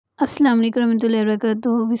Assalamu alaikum warahmatullahi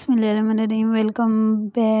wabarakatuh. Bismillahirrahmanirrahim. Welcome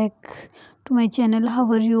back to my channel. How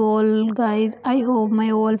are you all, guys? I hope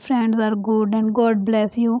my all friends are good and God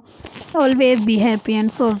bless you. Always be happy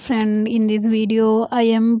and so, friend. In this video, I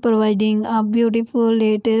am providing a beautiful,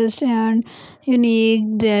 latest, and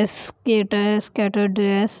unique dress, scattered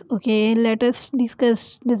dress. Okay, let us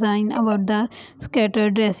discuss design about the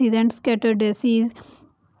scattered dresses and scattered dresses.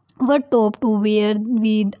 What top to wear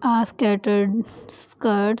with a scattered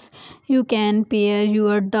skirts? You can pair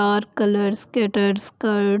your dark color scattered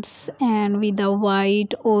skirts and with a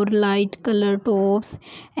white or light color tops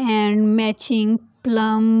and matching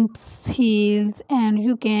plumps heels, and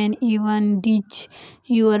you can even ditch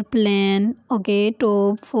your plain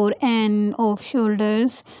top for an off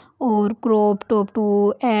shoulders or crop top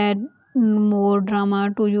to add more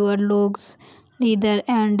drama to your looks. Leather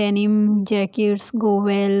and denim jackets go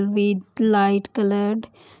well with light colored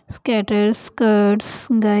scattered skirts.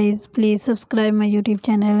 Guys, please subscribe my YouTube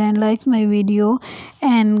channel and like my video.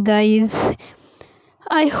 And guys,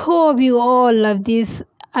 I hope you all love these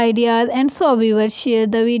ideas, and so viewers, share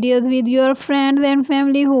the videos with your friends and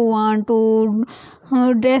family who want to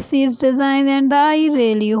dress these designs, and I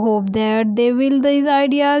really hope that they will these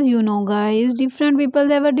ideas. Guys, different people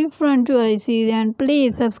have a different choices, and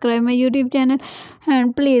please subscribe my YouTube channel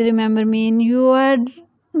and please remember me in your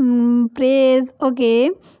praise.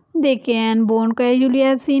 Okay, they can bond casually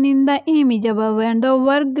as seen in the image above, and the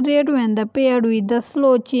work great when the paired with the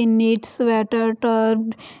slouchy knit sweater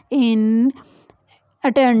tucked in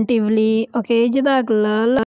attentively. Okay, Jazakallah.